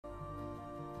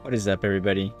What is up,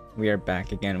 everybody? We are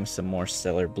back again with some more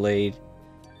Stellar Blade.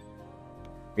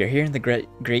 We are here in the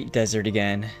Great Desert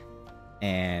again,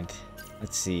 and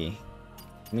let's see.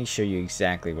 Let me show you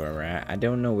exactly where we're at. I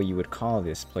don't know what you would call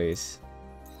this place.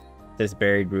 It says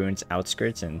Buried Ruins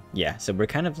Outskirts, and yeah, so we're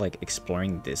kind of like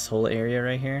exploring this whole area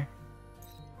right here.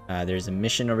 There's a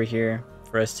mission over here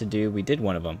for us to do. We did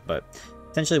one of them, but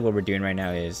essentially what we're doing right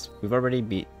now is we've already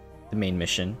beat the main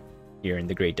mission here in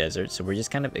the Great Desert, so we're just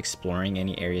kind of exploring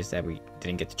any areas that we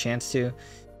didn't get the chance to,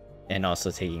 and also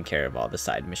taking care of all the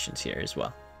side missions here as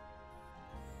well.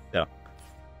 So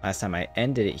last time I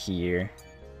ended it here,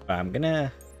 I'm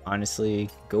gonna honestly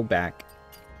go back.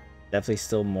 Definitely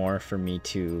still more for me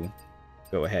to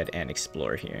go ahead and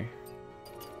explore here.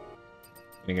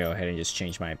 I'm gonna go ahead and just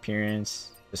change my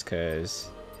appearance, just because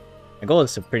my goal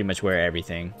is to pretty much wear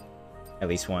everything at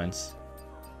least once.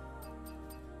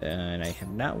 And I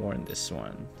have not worn this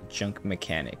one. Junk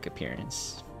mechanic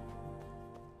appearance.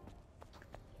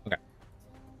 Okay.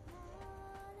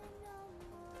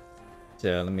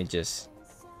 So let me just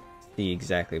see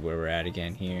exactly where we're at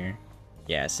again here.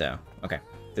 Yeah, so, okay.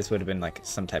 This would have been like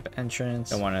some type of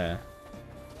entrance. I want to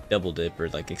double dip or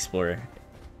like explore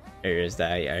areas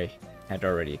that I had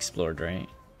already explored, right?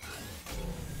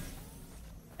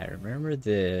 I remember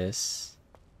this.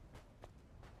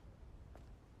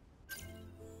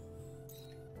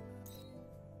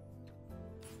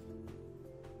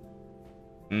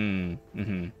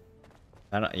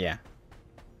 Yeah.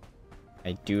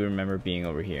 I do remember being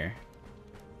over here.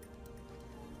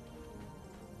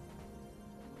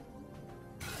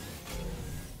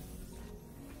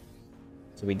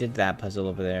 So we did that puzzle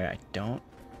over there. I don't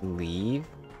believe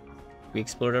we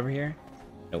explored over here.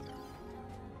 Nope.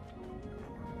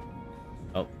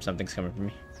 Oh, something's coming for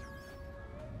me.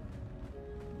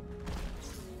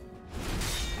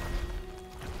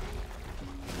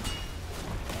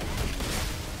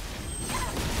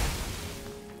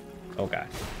 Oh god.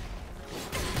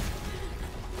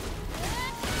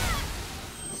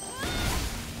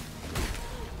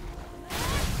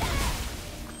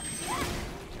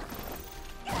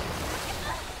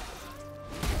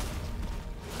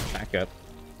 Back up.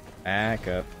 Back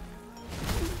up.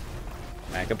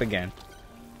 Back up again.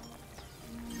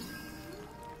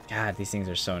 God, these things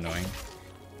are so annoying.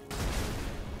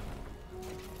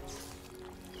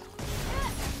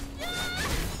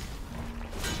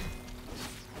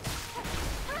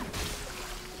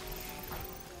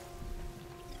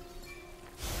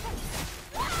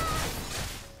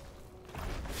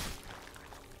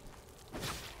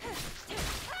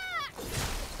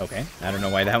 Okay, I don't know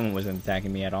why that one wasn't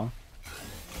attacking me at all.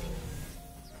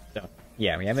 So,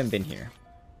 yeah, we haven't been here.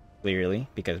 Clearly,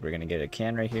 because we're gonna get a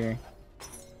can right here.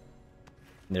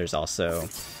 There's also...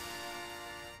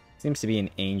 seems to be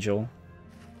an angel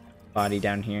body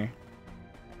down here.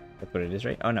 That's what it is,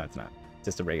 right? Oh, no, it's not. It's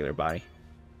just a regular body.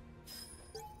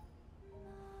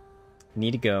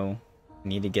 Need to go.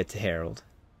 Need to get to Harold.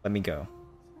 Let me go.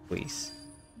 Please.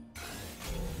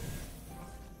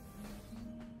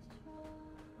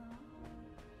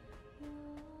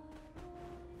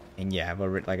 And yeah, I've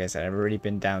already, like I said, I've already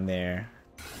been down there.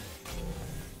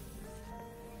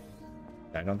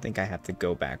 I don't think I have to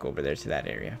go back over there to that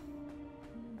area.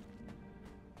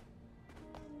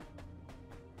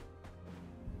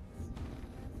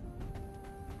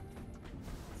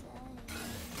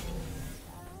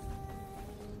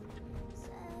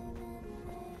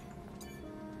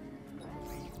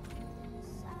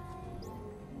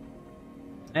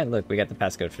 And look, we got the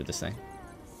passcode for this thing.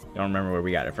 Don't remember where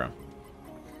we got it from.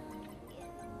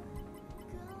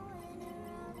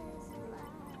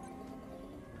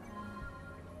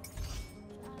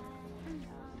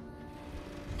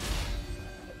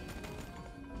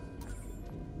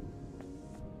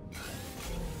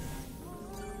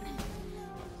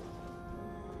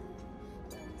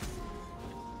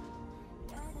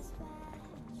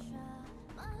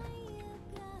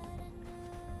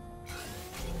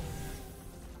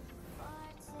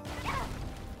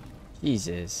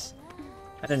 Jesus.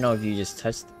 I didn't know if you just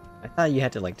touched... I thought you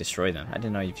had to like destroy them. I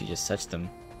didn't know if you just touched them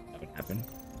that would happen.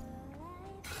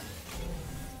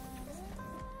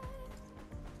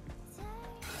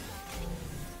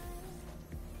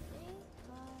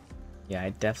 Yeah, I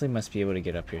definitely must be able to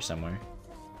get up here somewhere.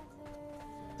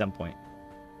 At some point.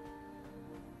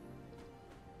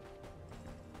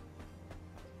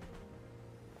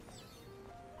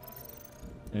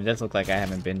 And it does look like I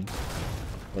haven't been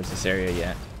towards this area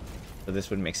yet. So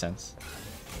this would make sense.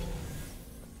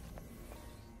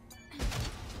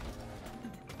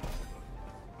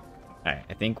 Alright,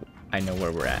 I think I know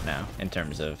where we're at now in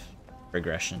terms of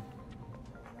progression.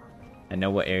 I know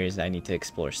what areas I need to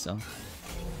explore still.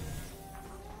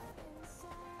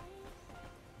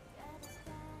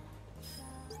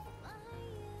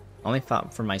 Only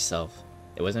fought for myself.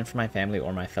 It wasn't for my family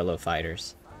or my fellow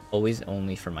fighters. Always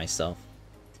only for myself.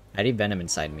 I had a venom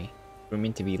inside me,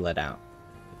 rooming to be let out.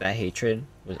 But that hatred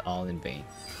was all in vain.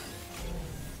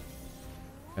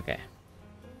 Okay.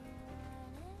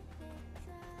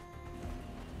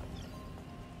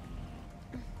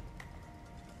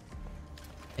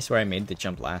 I swear I made the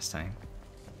jump last time.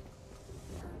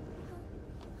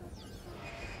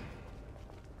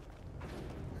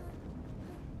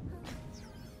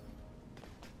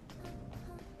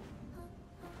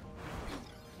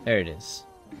 There it is.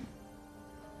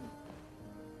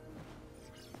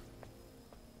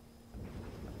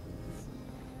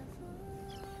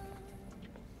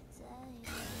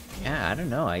 Yeah, I don't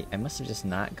know. I must have just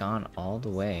not gone all the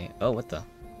way. Oh, what the?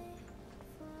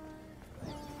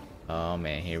 Oh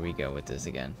man, here we go with this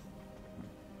again.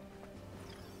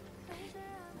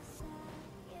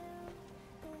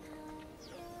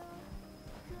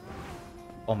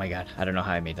 Oh my god, I don't know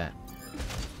how I made that.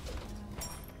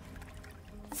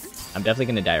 I'm definitely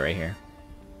gonna die right here.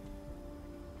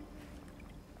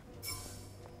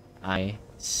 I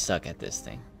suck at this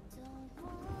thing.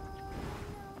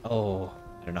 Oh,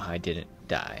 I don't know how I didn't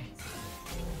die.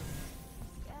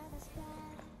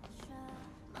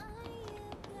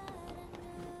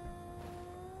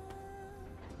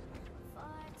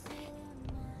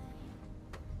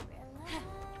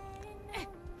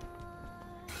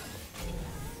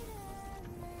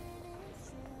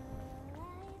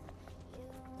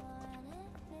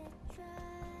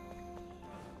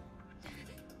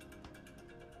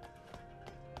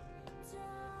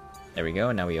 There we go,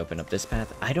 and now we open up this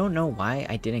path. I don't know why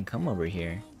I didn't come over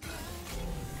here.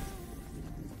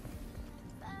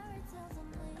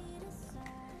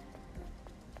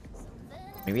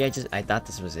 Maybe I thought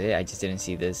this was it. I just didn't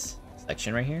see this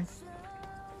section right here.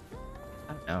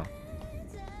 I don't know.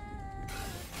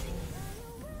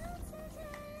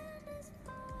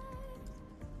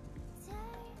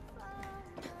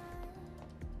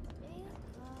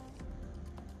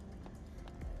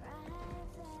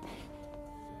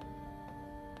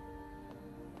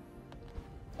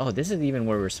 Oh, this is even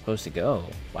where we're supposed to go.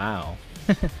 Wow.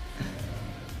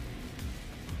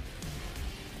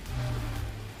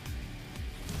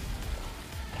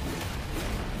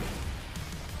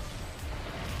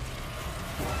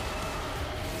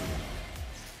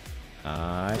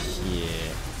 Ah,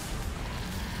 shit.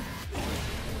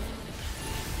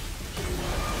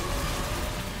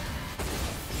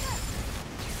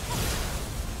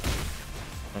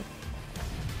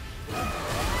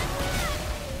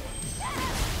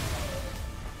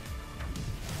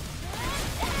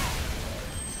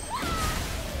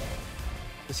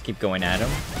 Just keep going at him.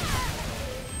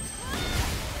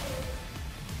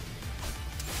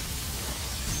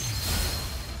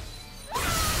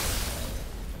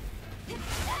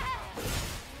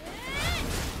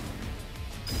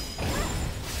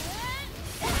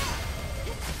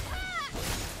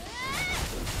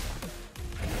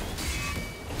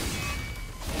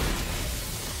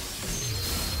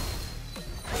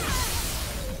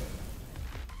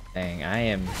 Dang, I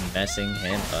am messing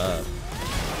him up.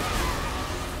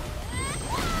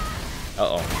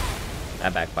 Uh-oh.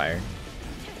 That backfired.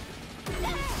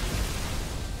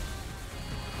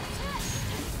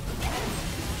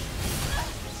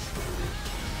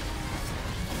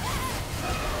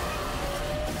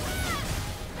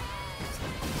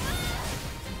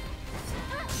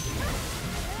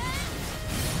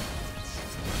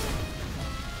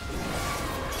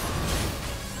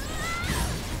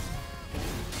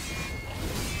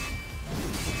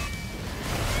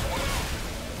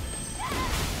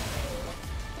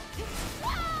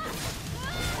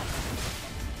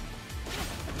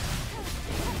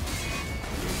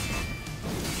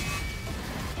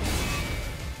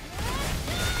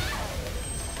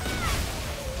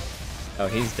 Oh,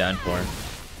 he's done for.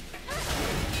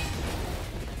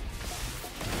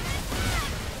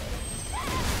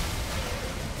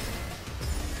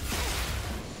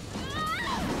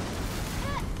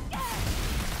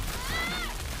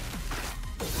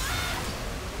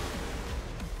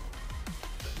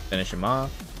 Finish him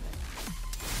off.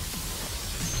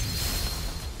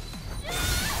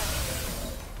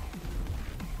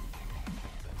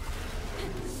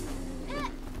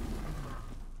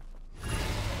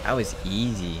 That was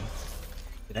easy.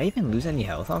 Did I even lose any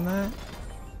health on that?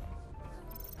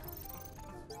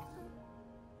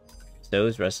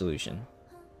 Stowe's resolution.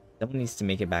 Someone needs to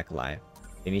make it back alive.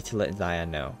 They need to let Zaya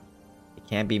know. It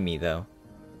can't be me though.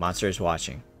 The monster is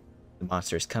watching. The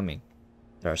monster is coming.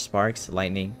 There are sparks,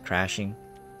 lightning, crashing.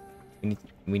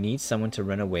 We need someone to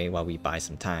run away while we buy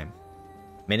some time.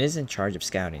 Min is in charge of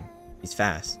scouting. He's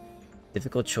fast.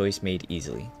 Difficult choice made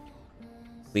easily.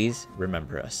 Please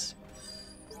remember us.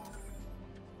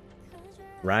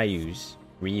 Ryu's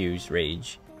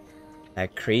rage.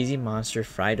 That crazy monster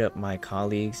fried up my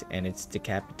colleagues and it's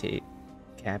decapitating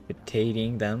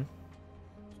them.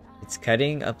 It's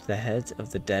cutting up the heads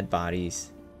of the dead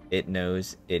bodies. It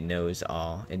knows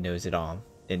all. It knows it all.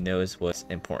 It knows what's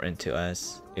important to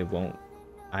us.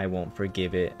 I won't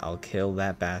forgive it. I'll kill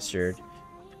that bastard.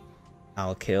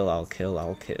 I'll kill.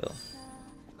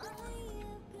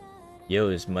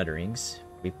 Yo's mutterings.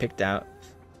 We picked out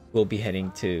we'll be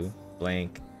heading to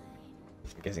blank.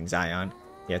 I'm guessing Zion.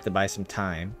 You have to buy some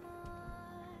time.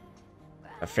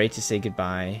 Afraid to say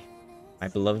goodbye. My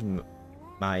beloved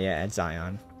Maya at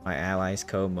Zion. My allies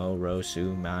Ko, Mo, Ro,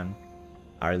 Su, Man.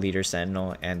 Our leader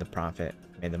Sentinel and the Prophet.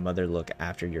 May the mother look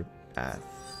after your path.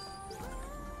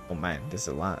 Oh man, this is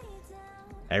a lot.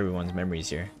 Everyone's memories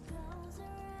here.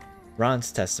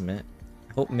 Ron's testament.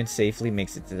 Hope Min safely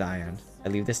makes it to Zion. I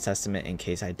leave this testament in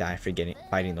case I die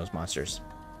fighting those monsters.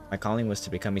 My calling was to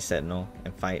become a sentinel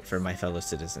and fight for my fellow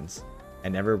citizens. I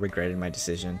never regretted my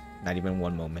decision, not even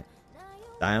one moment.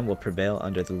 Zion will prevail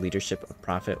under the leadership of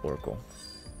Prophet Oracle.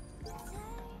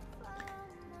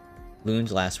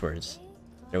 Loon's last words.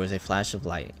 There was a flash of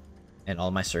light, and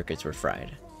all my circuits were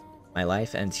fried. My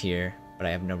life ends here, but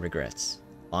I have no regrets.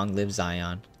 Long live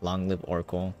Zion, long live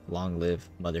Oracle, long live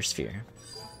Mother Sphere.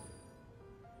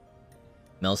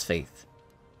 Mel's faith.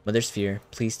 Mother Sphere,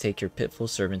 please take your pitiful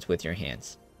servants with your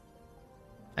hands.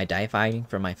 I die fighting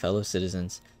for my fellow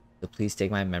citizens, so please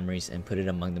take my memories and put it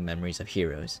among the memories of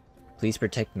heroes. Please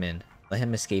protect Min, let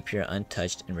him escape here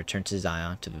untouched and return to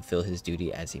Zion to fulfill his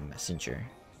duty as a messenger.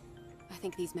 I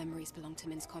think these memories belong to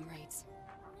Min's comrades.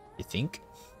 You think?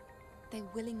 They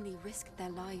willingly risked their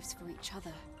lives for each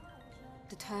other,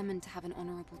 determined to have an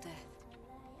honorable death.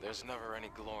 There's never any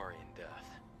glory in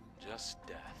death, just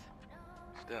death.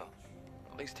 Still,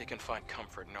 at least he can find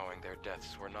comfort knowing their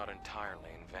deaths were not entirely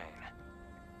in vain.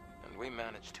 And we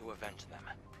managed to avenge them.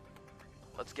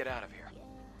 Let's get out of here.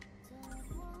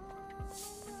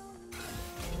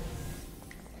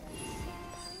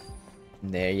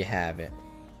 There you have it.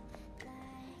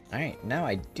 Alright, now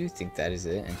I do think that is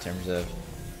it in terms of...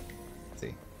 Let's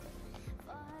see.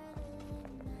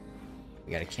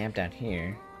 We got a camp down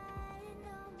here.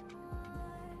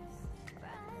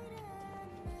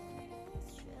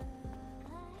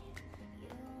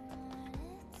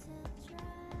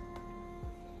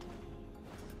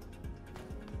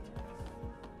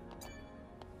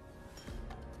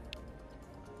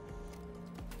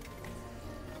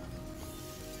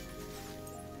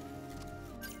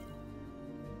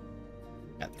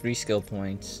 Got 3 skill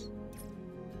points.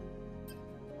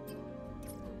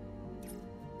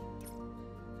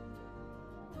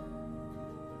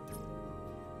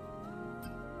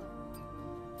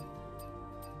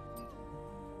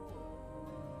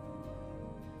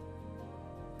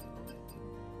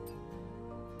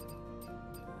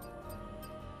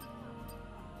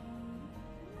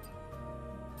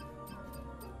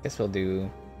 Guess we'll do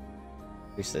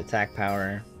boost the attack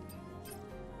power.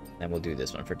 Then we'll do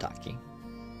this one for Taki.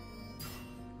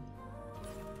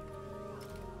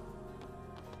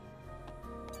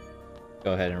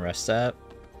 Go ahead and rest up.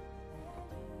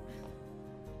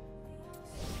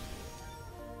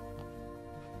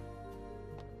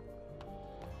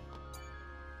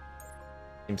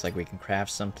 Seems like we can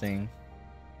craft something.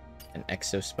 An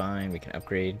exo spine we can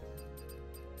upgrade.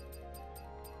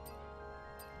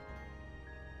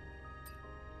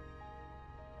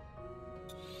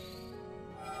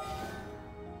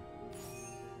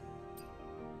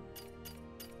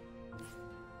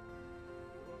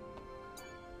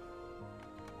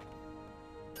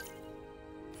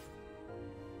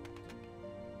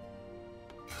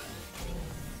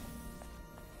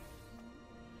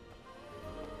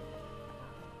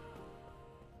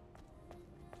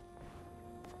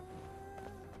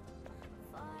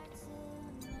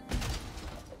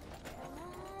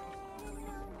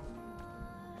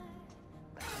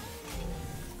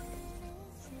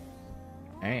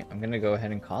 Alright, I'm gonna go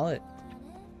ahead and call it.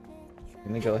 I'm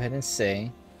gonna go ahead and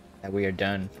say that we are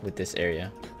done with this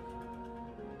area.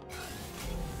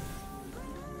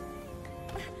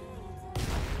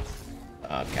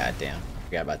 Oh goddamn,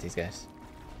 forgot about these guys.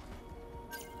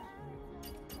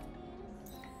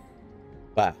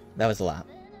 Wow, that was a lot.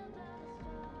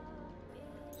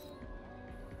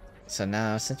 So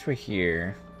now, since we're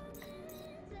here,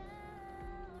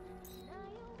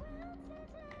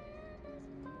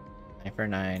 for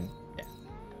 9, yeah.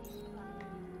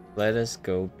 Let us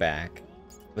go back.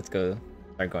 Let's go.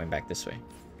 Start going back this way.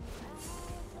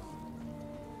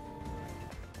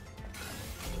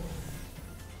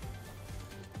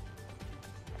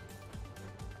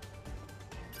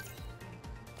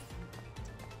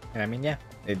 And I mean, yeah,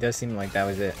 it does seem like that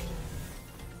was it.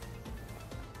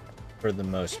 For the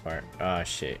most part. Oh,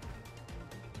 shit.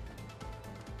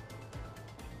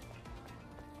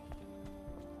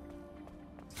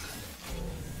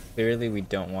 Clearly, we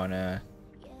don't want to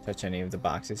touch any of the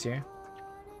boxes here.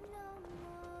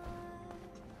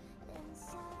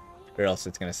 Or else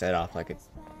it's going to set off like a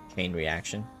chain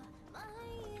reaction.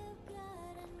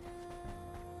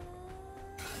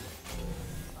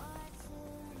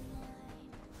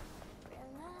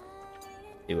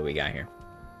 See what we got here.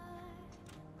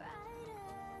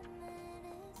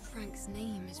 Frank's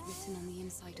name is written on the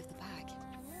inside of the bag.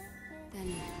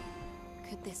 Then,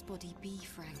 could this body be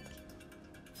Frank?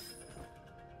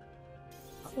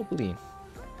 Probably.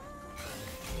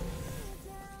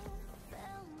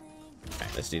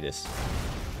 Alright, let's do this.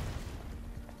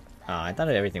 I thought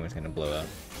everything was gonna blow up.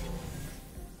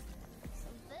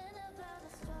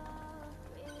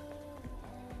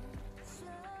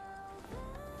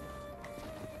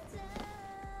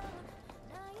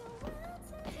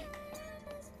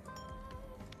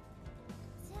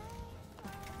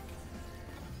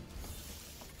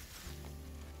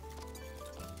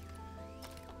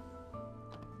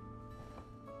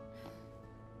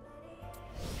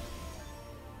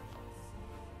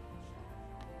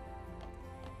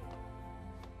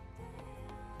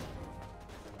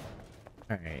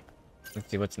 Alright, let's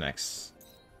see what's next.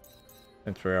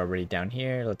 Since we're already down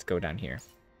here, let's go down here.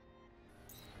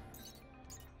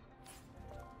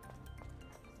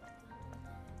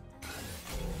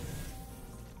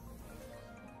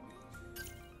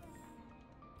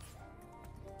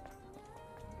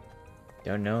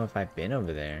 Don't know if I've been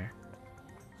over there.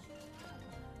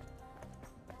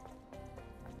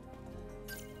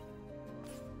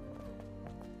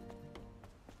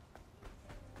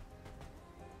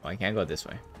 Oh, I can't go this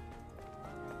way.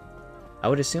 I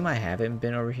would assume I haven't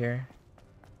been over here.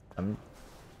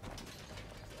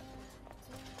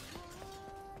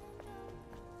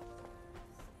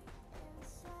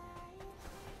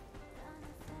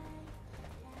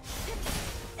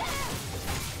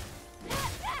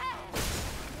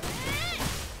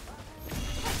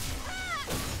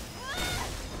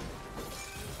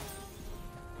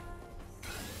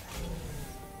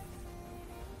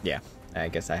 Yeah, I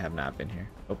guess I have not been here.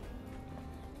 Oh.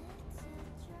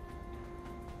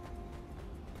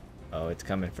 Oh, it's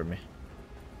coming for me.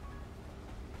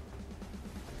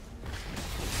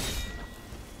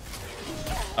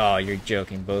 Oh, you're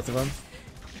joking, both of them?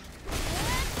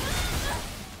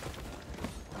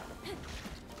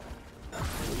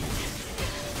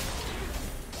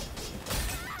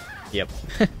 Yep.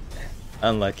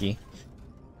 Unlucky.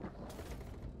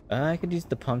 I could use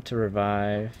the pump to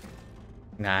revive.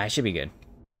 Nah, I should be good.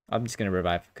 I'm just gonna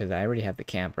revive because I already have the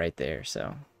camp right there,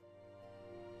 so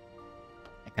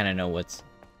I kind of know what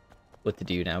to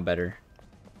do now better.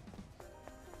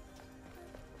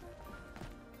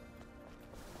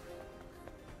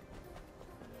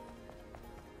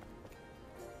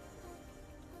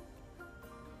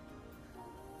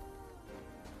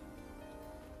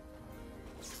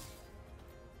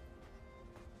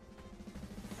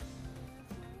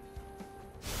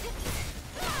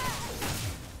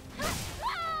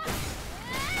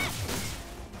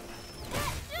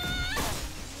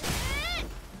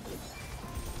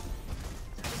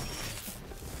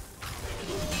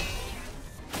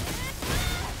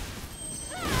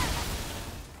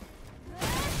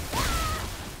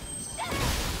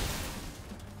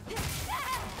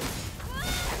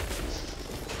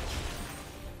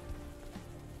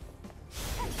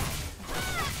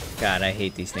 God, I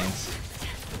hate these things.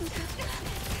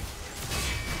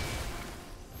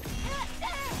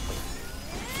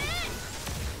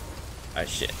 Oh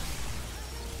shit.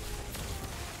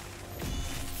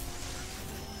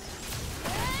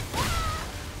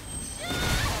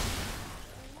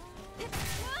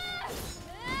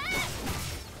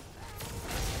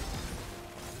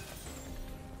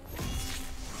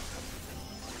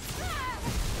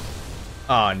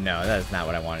 Oh no, that is not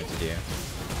what I wanted to do.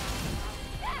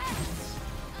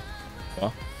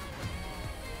 Well,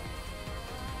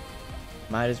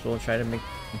 might as well try to make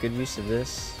good use of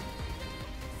this.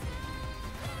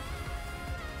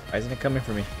 Why isn't it coming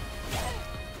for me?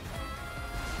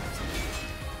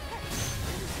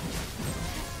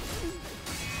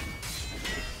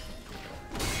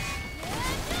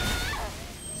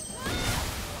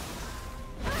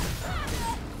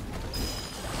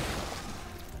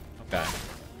 Okay.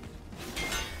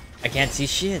 can't see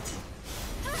shit.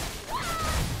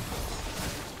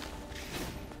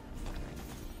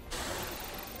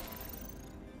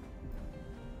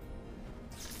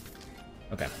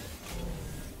 Okay.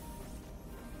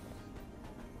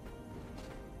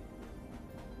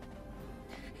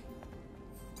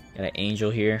 Got an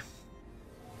angel here.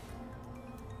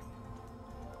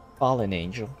 Fallen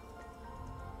angel.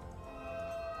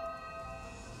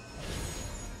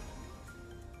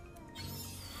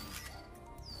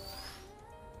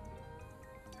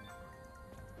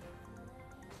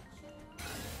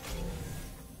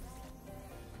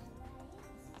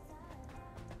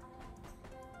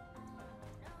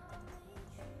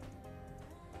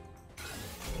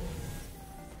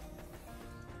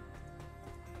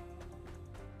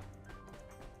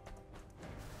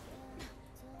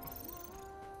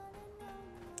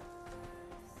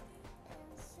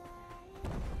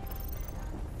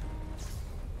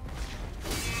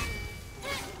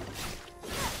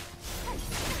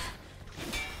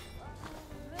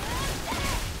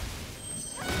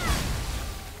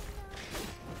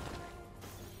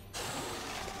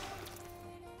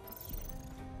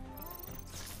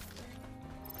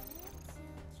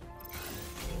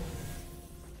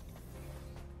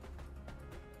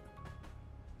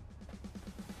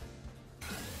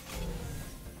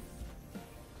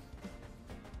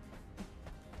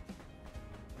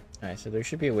 Alright, so there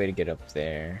should be a way to get up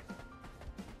there.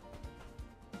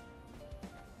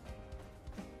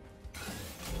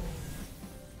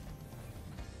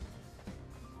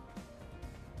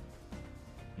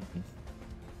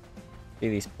 See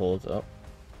these poles? Oh,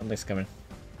 something's coming.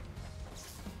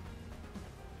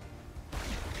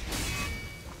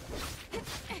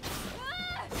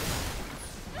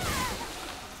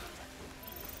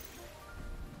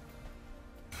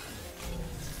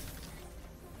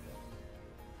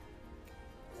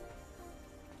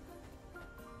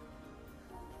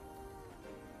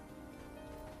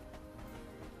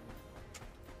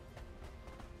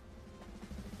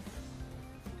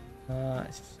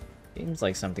 Seems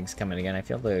like something's coming again. I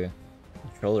feel the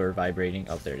controller vibrating.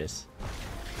 Oh, there it is.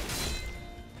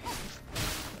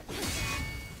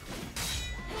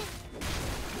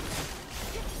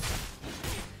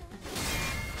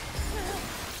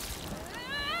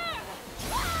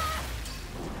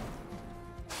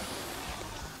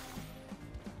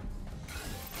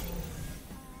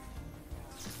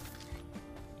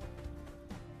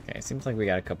 Okay, seems like we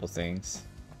got a couple things.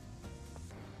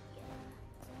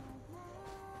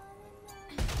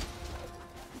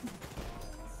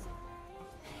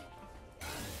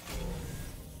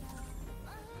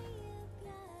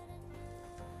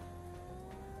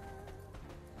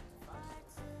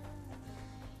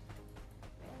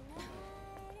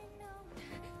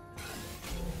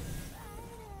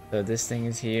 So this thing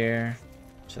is here,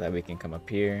 so that we can come up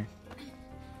here.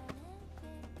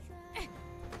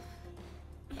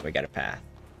 We got a path.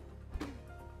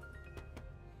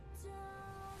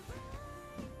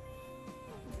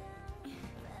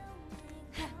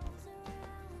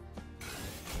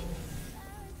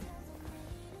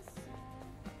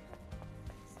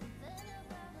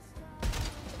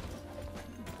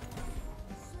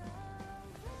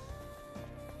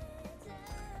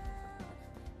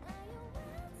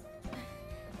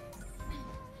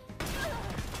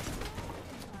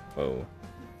 Whoa.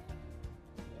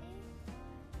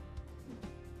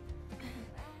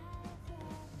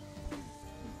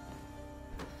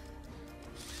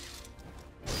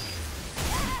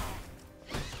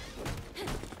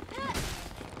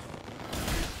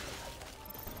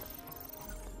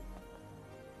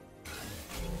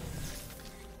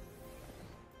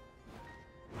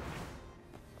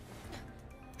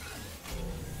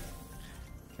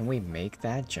 Can we make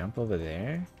that jump over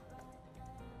there?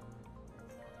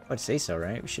 I'd say so,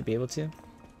 right? We should be able to.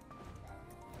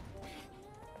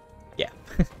 Yeah,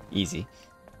 easy.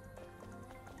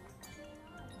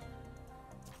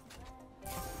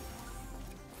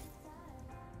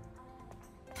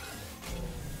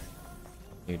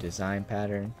 New design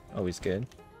pattern, always good.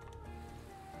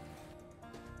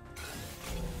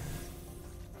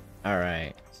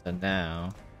 Alright, so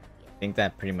now I think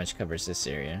that pretty much covers this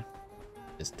area.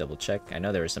 Just double check. I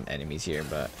know there were some enemies here,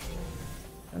 but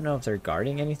I don't know if they're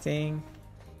guarding anything.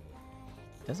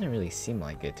 Doesn't really seem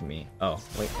like it to me. Oh,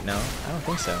 wait, no, I don't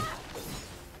think so.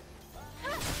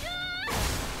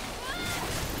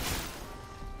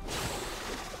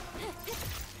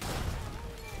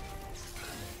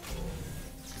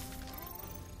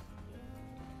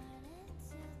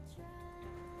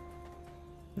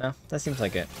 No, that seems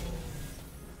like it.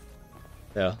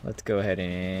 So, let's go ahead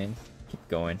and keep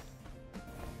going.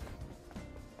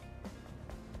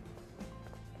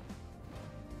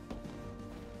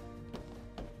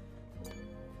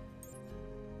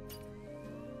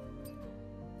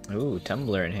 Ooh,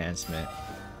 tumbler enhancement.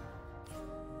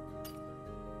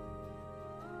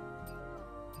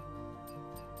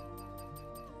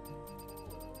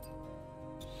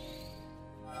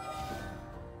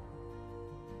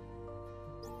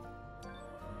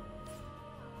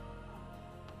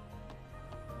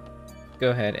 Go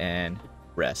ahead and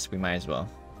rest. We might as well.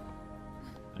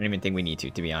 I don't even think we need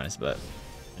to be honest, but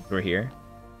we're here.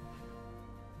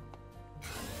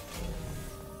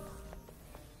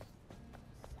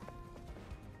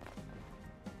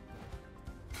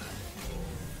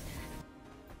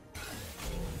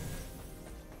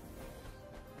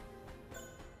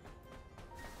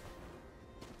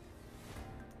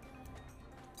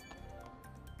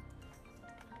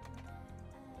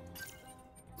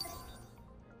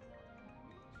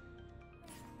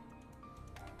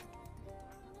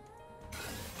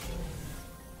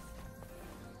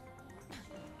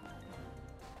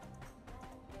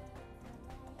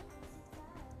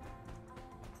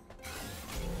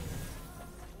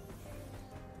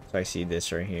 So I see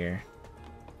this right here.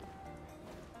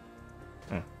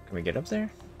 Oh, can we get up there?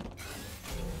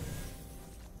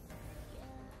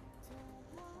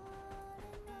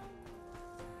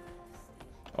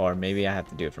 Or maybe I have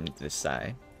to do it from this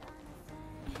side.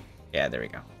 Yeah, there we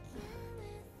go.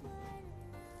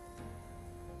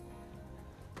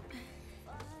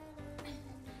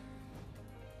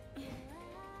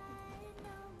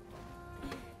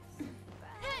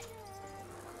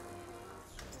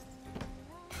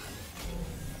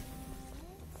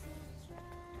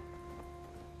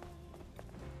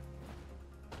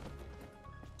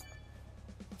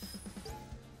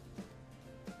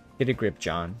 Get a grip,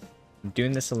 John. I'm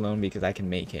doing this alone because I can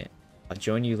make it. I'll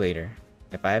join you later.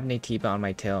 If I have Natiba on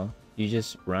my tail, you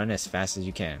just run as fast as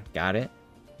you can. Got it?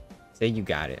 Say you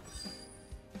got it.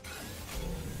 I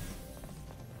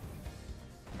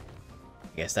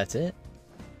guess that's it.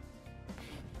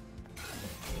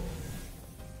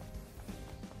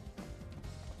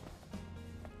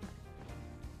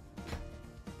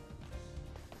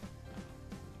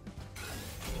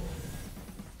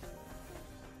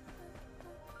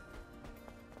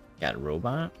 Got a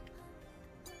robot.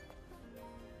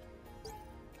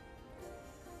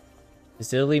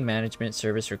 Facility management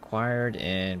service required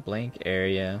in blank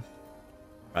area.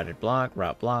 Routed block,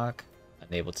 route block.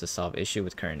 Unable to solve issue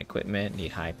with current equipment.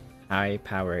 Need high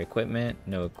power equipment.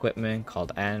 No equipment.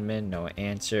 Called admin. No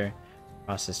answer.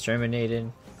 Process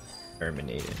terminated.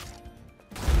 Terminated.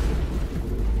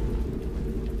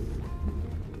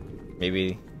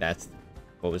 Maybe that's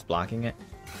what was blocking it.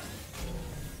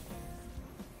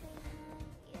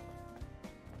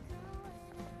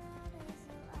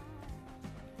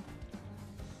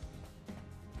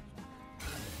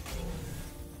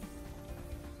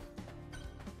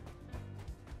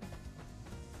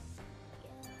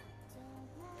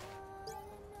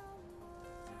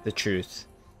 The truth.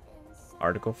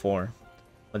 Article 4.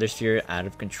 Mother Sphere out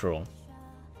of control.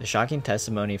 The shocking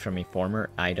testimony from a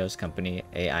former Eidos company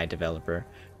AI developer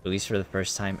released for the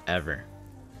first time ever.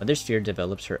 Mother Sphere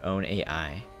develops her own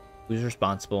AI. Who's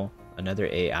responsible? Another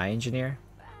AI engineer?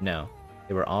 No,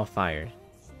 they were all fired.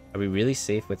 Are we really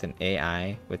safe with an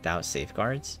AI without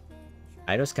safeguards?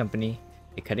 Eidos company,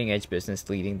 a cutting-edge business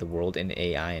leading the world in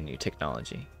AI and new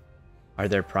technology. Are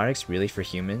their products really for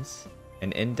humans?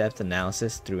 An in-depth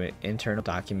analysis through internal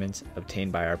documents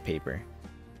obtained by our paper.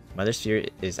 Mother Sphere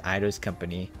is Eidos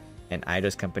company, and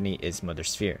Eidos company is Mother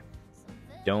Sphere.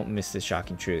 Don't miss the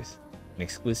shocking truth. An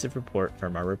exclusive report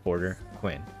from our reporter,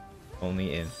 Quinn.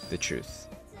 Only in The Truth.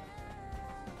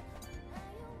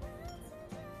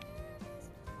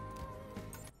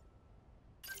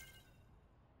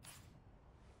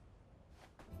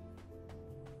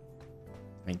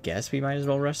 I guess we might as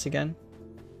well rest again.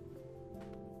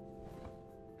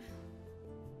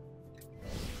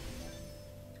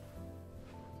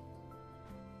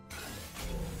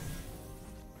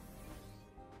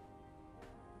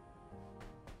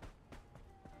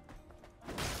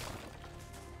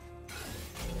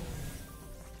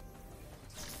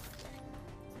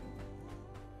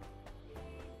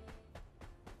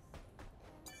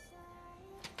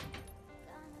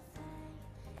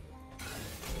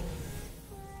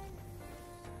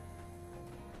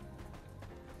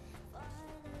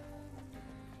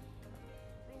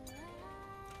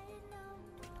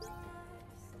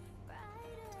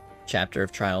 Chapter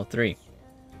of Trial 3.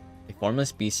 A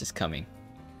formless beast is coming.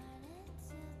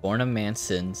 Born of man's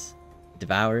sins, it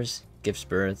devours, gives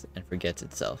birth, and forgets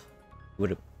itself.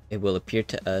 It will appear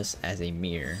to us as a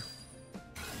mirror.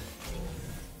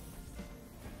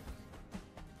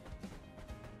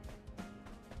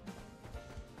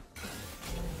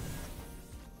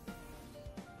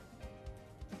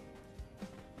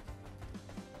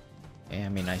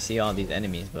 mean, I see all these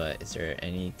enemies, but is there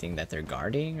anything that they're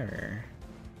guarding, or?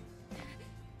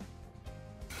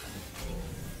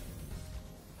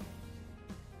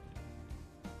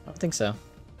 I don't think so.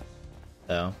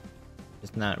 So,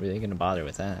 just not really gonna bother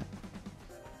with that.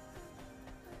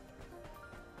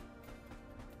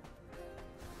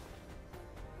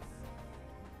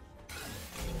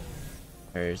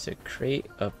 There's a crate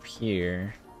up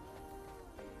here.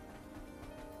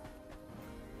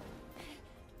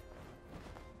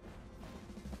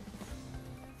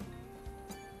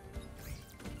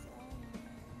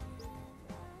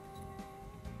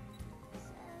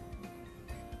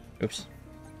 Oops.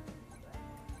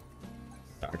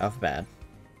 Started off bad.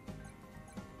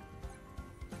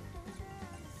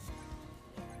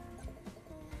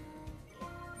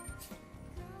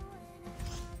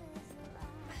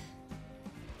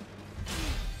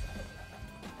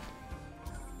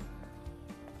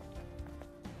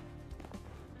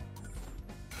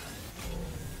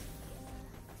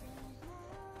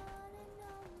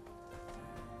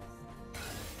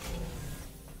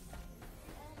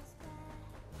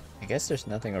 I guess there's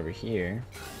nothing over here.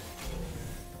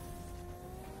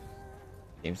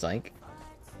 Seems like.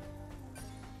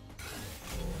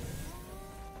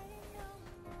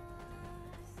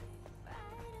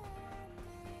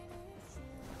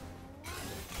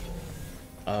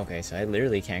 Oh, okay, so I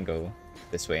literally can't go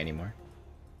this way anymore.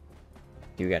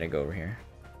 You gotta go over here.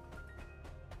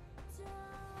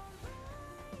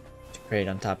 Right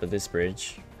on top of this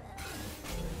bridge.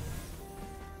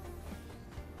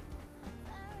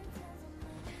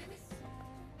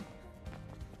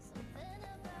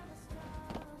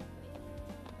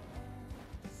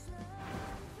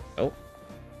 Oh.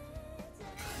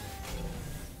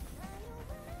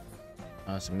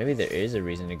 Oh, so maybe there is a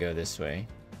reason to go this way.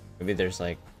 Maybe there's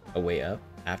like a way up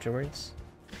afterwards.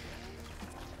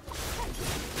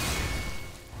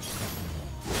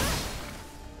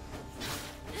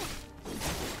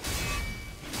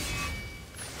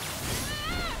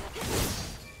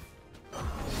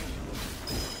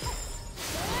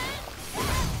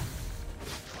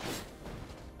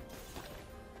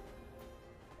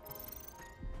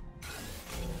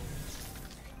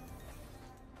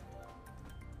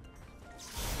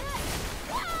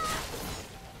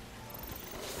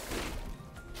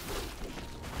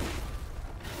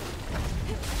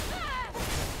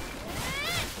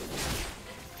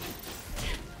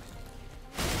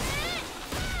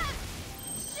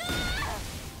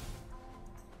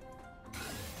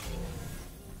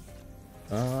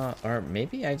 Or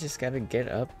maybe I just gotta get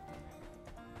up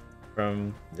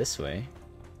from this way.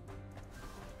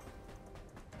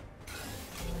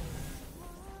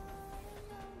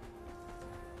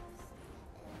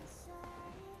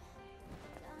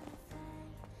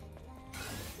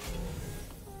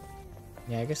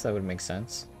 Yeah, I guess that would make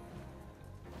sense.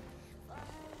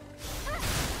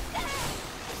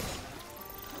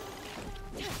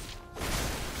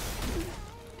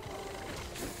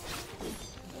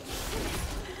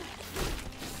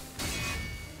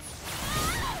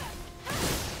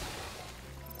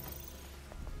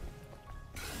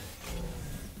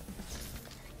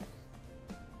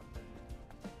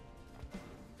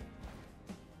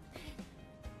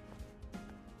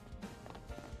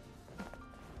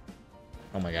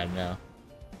 Oh my god, no.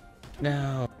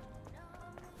 No!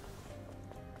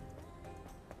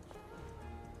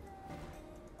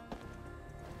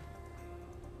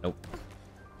 Nope.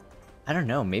 I don't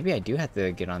know, maybe I do have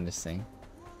to get on this thing.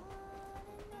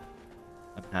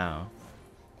 Somehow.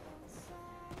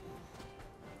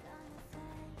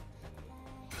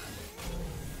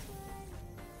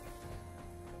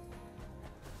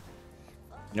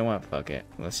 You know what? Fuck it.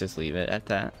 Let's just leave it at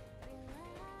that.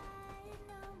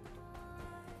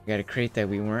 We got a crate that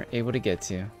we weren't able to get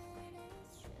to.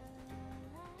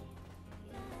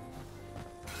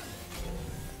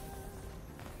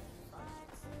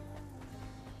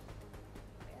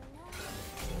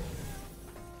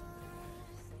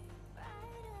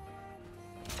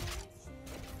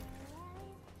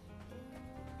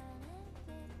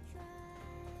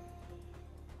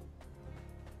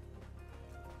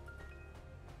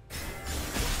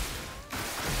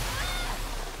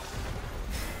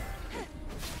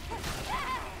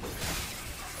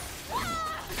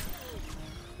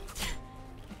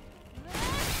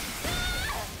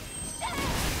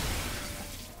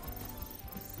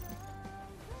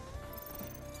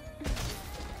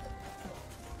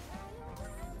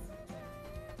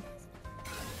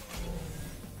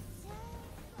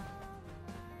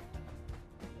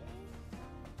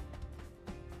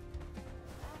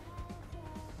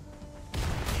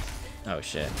 Oh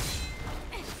shit.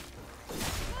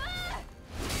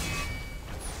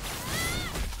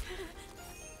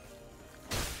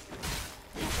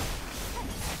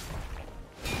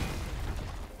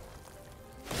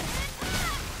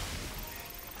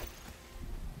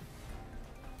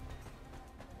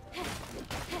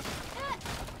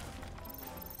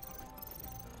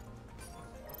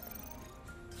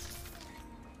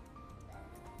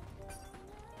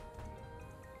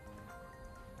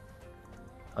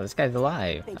 Oh, this guy's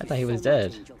alive. Thank I you thought he was so much,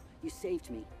 dead. Angel. You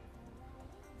saved me.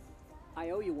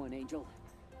 I owe you one, Angel.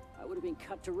 I would have been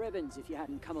cut to ribbons if you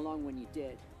hadn't come along when you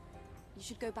did. You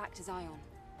should go back to Zion.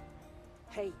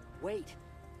 Hey, wait.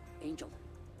 Angel,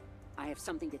 I have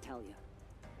something to tell you.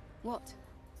 What?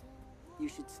 You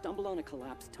should stumble on a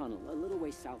collapsed tunnel a little way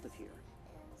south of here.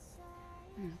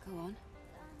 Go on.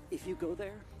 If you go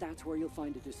there, that's where you'll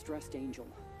find a distressed angel.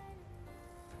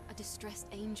 A distressed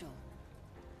angel?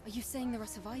 Are you saying there are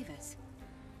survivors?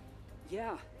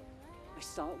 Yeah. I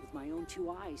saw it with my own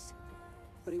 2 eyes.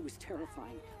 But it was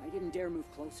terrifying. I didn't dare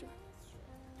move closer.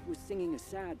 It was singing a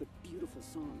sad but beautiful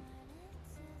song.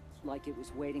 Like it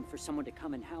was waiting for someone to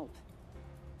come and help.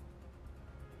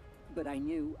 But I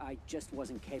knew I just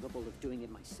wasn't capable of doing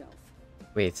it myself.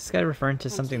 Wait, is this guy referring to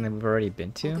Thank something you. that we've already been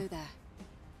I'll to? go there.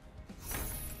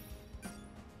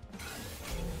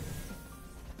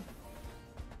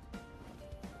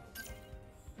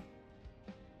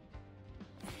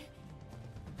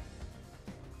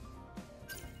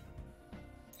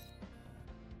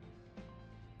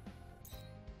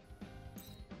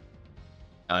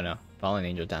 Oh no, fallen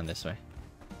angel down this way.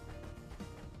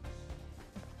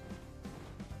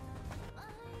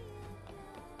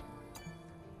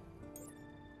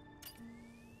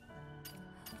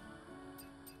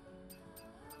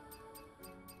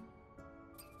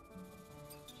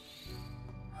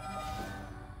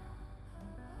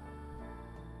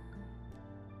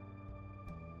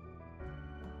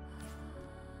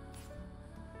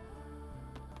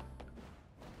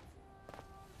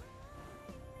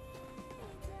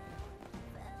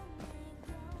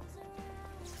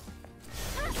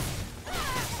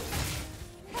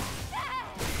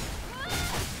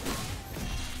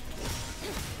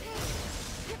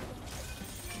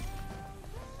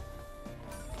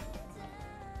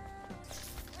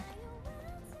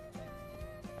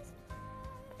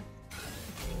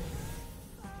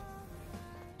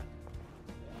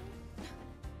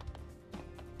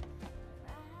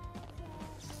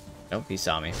 Nope, he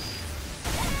saw me.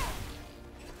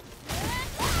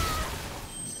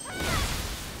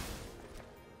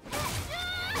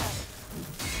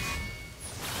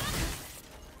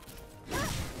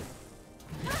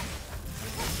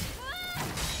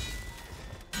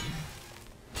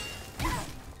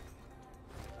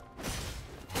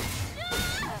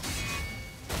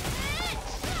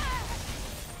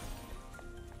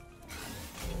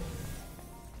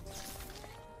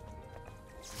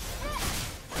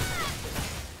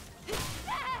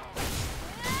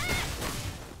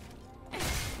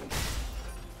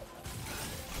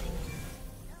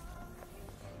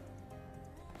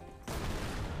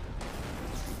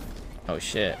 Oh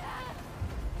shit.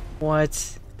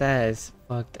 What? That is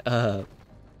fucked up.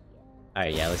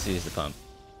 Alright, yeah, let's use the pump.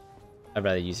 I'd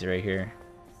rather use it right here.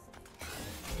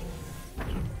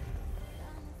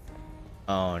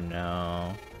 Oh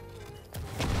no.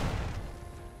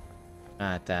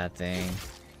 Not that thing.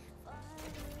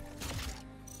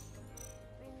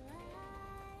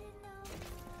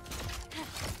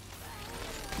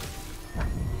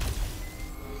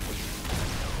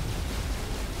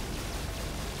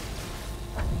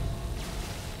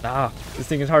 Ah, this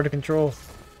thing is hard to control.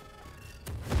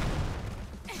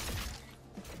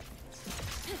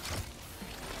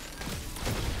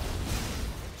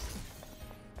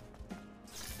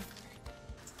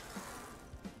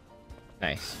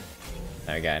 Nice.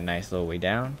 Now we got a nice little way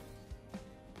down.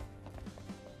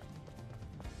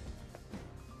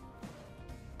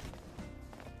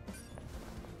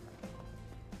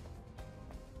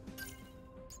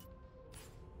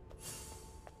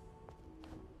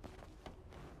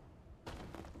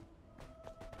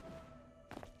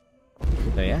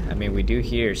 So yeah, I mean, we do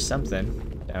hear something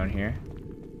down here.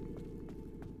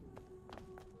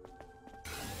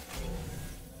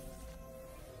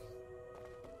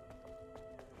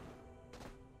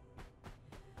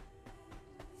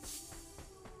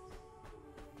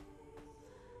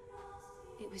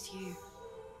 It was you.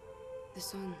 The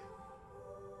song.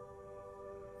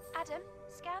 Adam,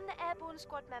 scan the airborne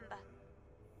squad member.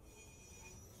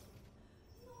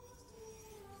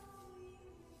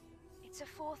 It's a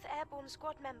 4th airborne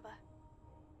squad member.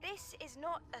 This is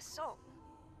not a song.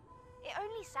 It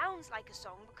only sounds like a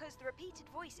song because the repeated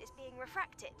voice is being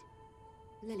refracted.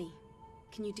 Lily,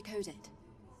 can you decode it?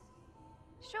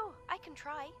 Sure, I can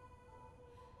try.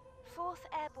 4th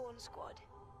airborne squad.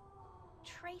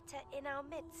 Traitor in our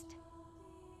midst.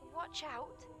 Watch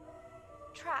out.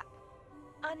 Trap.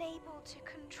 Unable to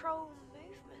control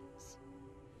movements.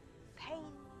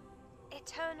 Pain.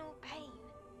 Eternal pain.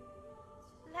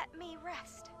 Let me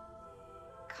rest.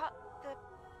 Cut the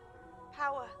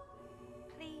power.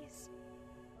 Please.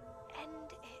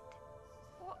 end it.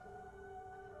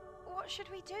 What should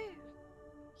we do?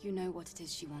 You know what it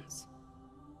is she wants.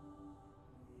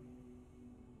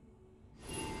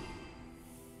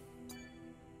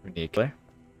 We need Claire.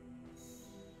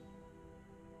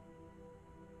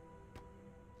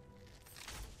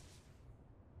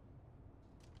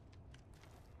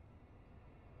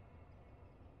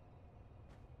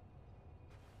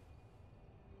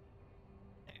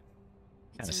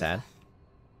 Kind of It's sad. over.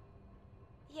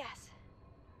 Yes.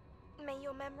 May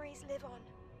your memories live on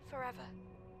forever.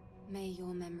 May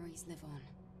your memories live on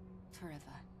forever.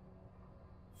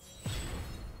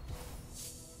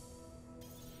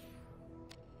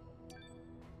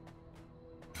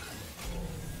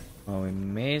 Well, we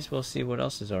may as well see what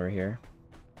else is over here.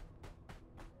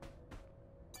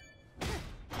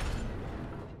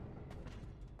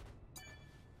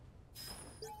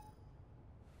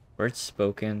 Words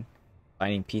spoken,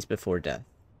 finding peace before death.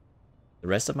 The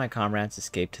rest of my comrades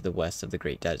escaped to the west of the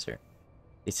Great Desert.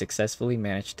 They successfully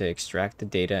managed to extract the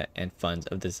data and funds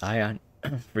of the Zion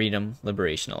Freedom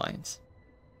Liberation Alliance.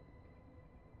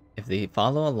 If they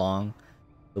follow along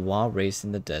the wall raised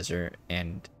in the desert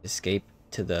and escape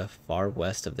to the far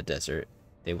west of the desert,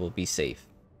 they will be safe.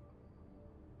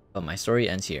 But my story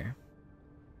ends here.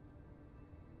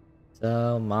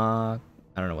 So, I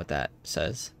don't know what that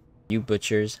says. You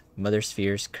butchers, Mother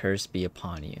Sphere's curse be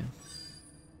upon you.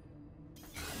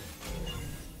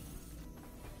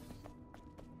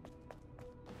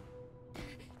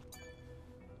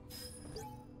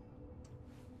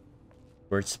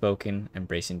 Words spoken,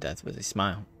 embracing death with a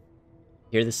smile.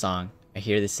 I hear the song, I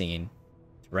hear the singing.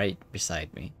 It's right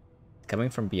beside me. It's coming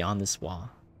from beyond this wall.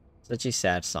 Such a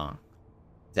sad song.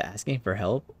 Is it asking for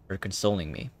help or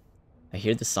consoling me? I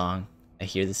hear the song, I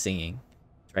hear the singing.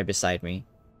 It's right beside me.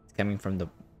 It's coming from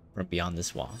beyond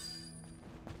this wall.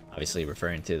 Obviously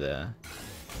referring to the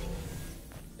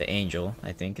angel,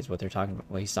 I think is what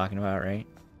he's talking about, right?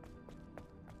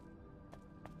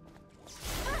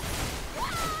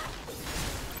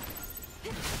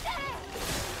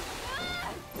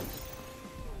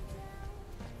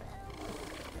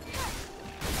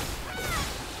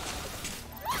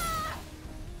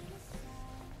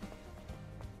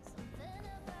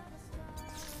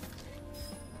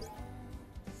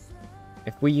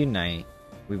 If we unite,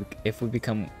 if we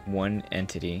become one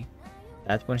entity,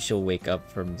 that's when she'll wake up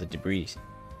from the debris.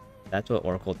 That's what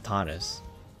Oracle taught us.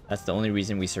 That's the only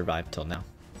reason we survived till now.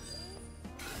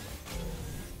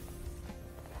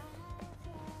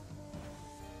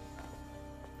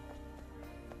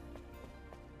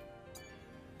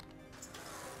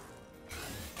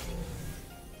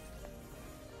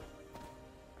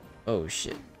 Oh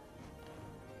shit.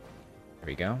 There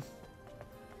we go.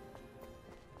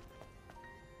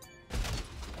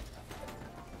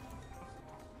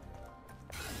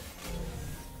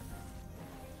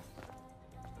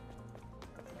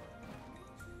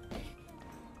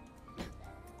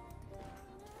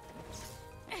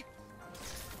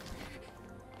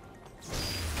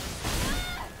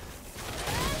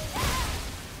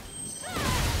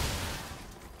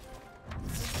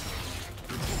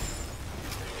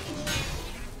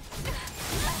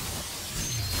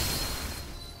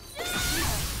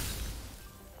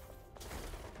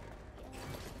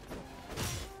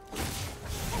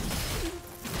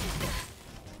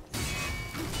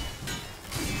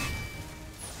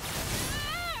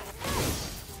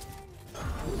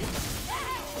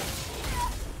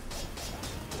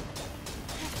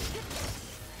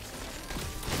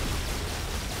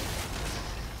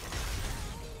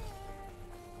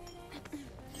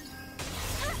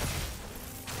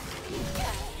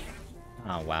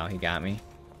 Oh wow, he got me.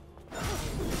 I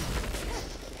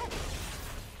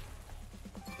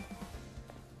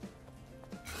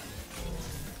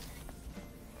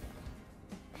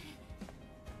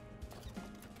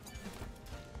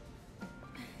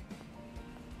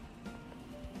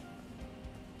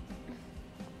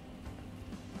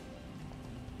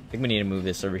think we need to move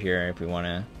this over here if we want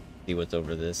to see what's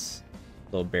over this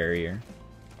little barrier.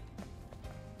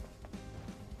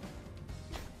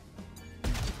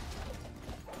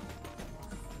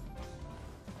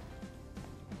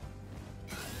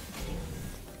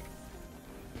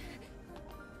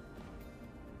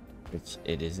 Which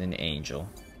it is an angel.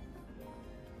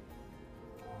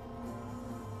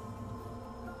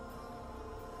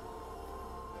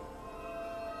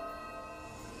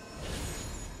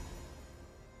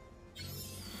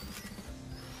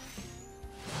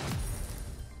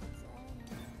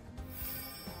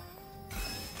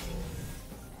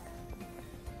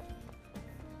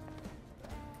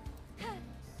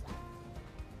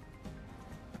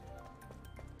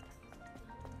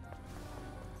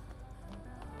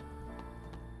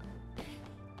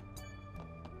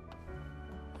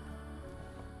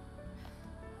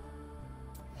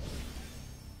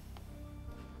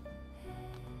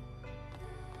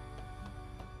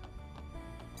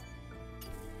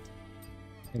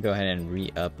 Go ahead and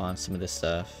re-up on some of this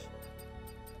stuff.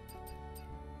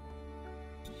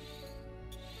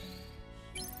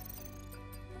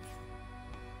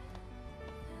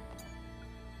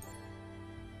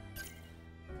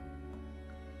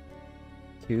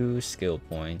 Two skill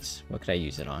points. What could I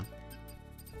use it on?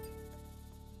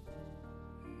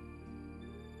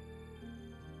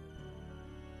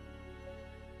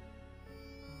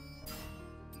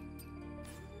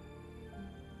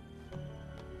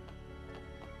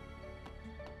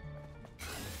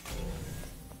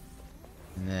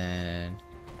 And then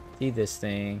see this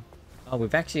thing. Oh,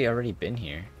 we've actually already been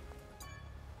here.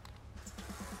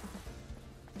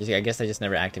 I guess I just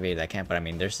never activated that camp, but I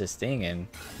mean, there's this thing and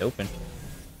it's open.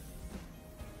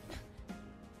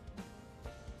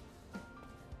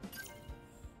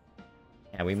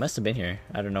 Yeah, we must have been here.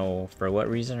 I don't know for what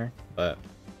reason, but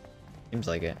seems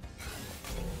like it.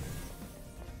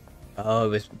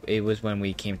 Oh, it was when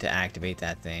we came to activate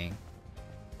that thing.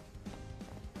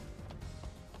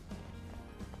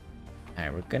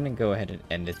 Alright, we're gonna go ahead and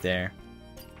end it there.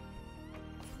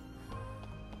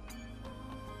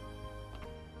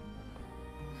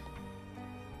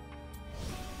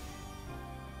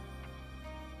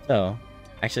 So,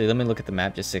 actually, let me look at the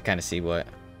map just to kind of see what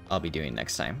I'll be doing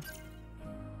next time.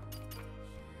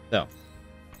 So,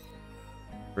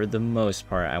 for the most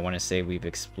part, I want to say we've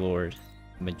explored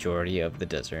the majority of the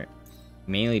desert.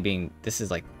 Mainly being, this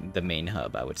is like the main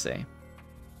hub, I would say.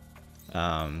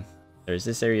 There's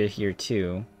this area here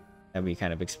too that we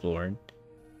kind of explored.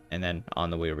 And then on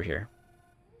the way over here.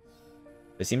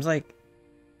 It seems like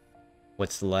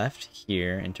what's left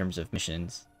here in terms of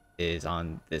missions is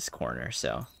on this corner,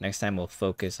 so next time we'll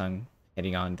focus on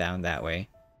heading on down that way.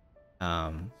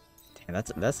 Damn,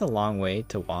 that's a long way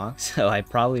to walk, so I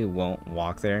probably won't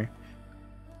walk there,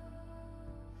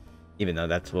 even though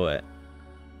that's what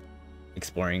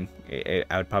exploring it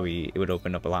would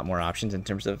open up a lot more options in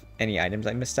terms of any items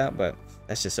I missed out, but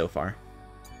that's just so far.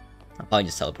 I'll probably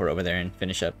just teleport over there and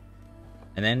finish up,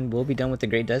 and then we'll be done with the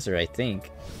Great Desert, I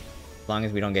think, as long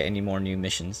as we don't get any more new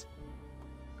missions.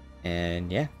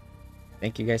 And yeah,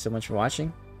 thank you guys so much for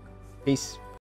watching. Peace.